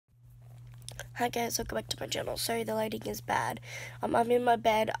Hi guys, welcome back to my channel. Sorry the lighting is bad. I'm in my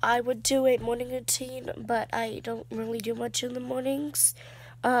bed. I would do a morning routine, but I don't really do much in the mornings.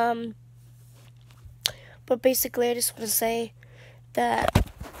 But basically I just want to say that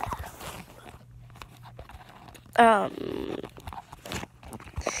I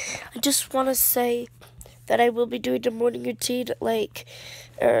just want to say that I will be doing the morning routine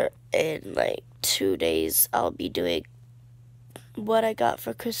in 2 days. I'll be doing what I got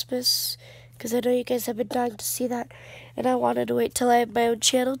for Christmas, because I know you guys have been dying to see that, and I wanted to wait till I have my own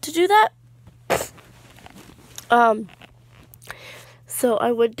channel to do that. So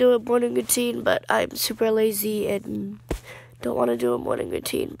I would do a morning routine, but I'm super lazy and don't want to do a morning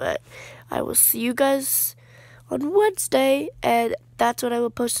routine. But I will see you guys on Wednesday, and that's when I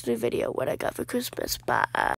will post a new video, what I got for Christmas. Bye.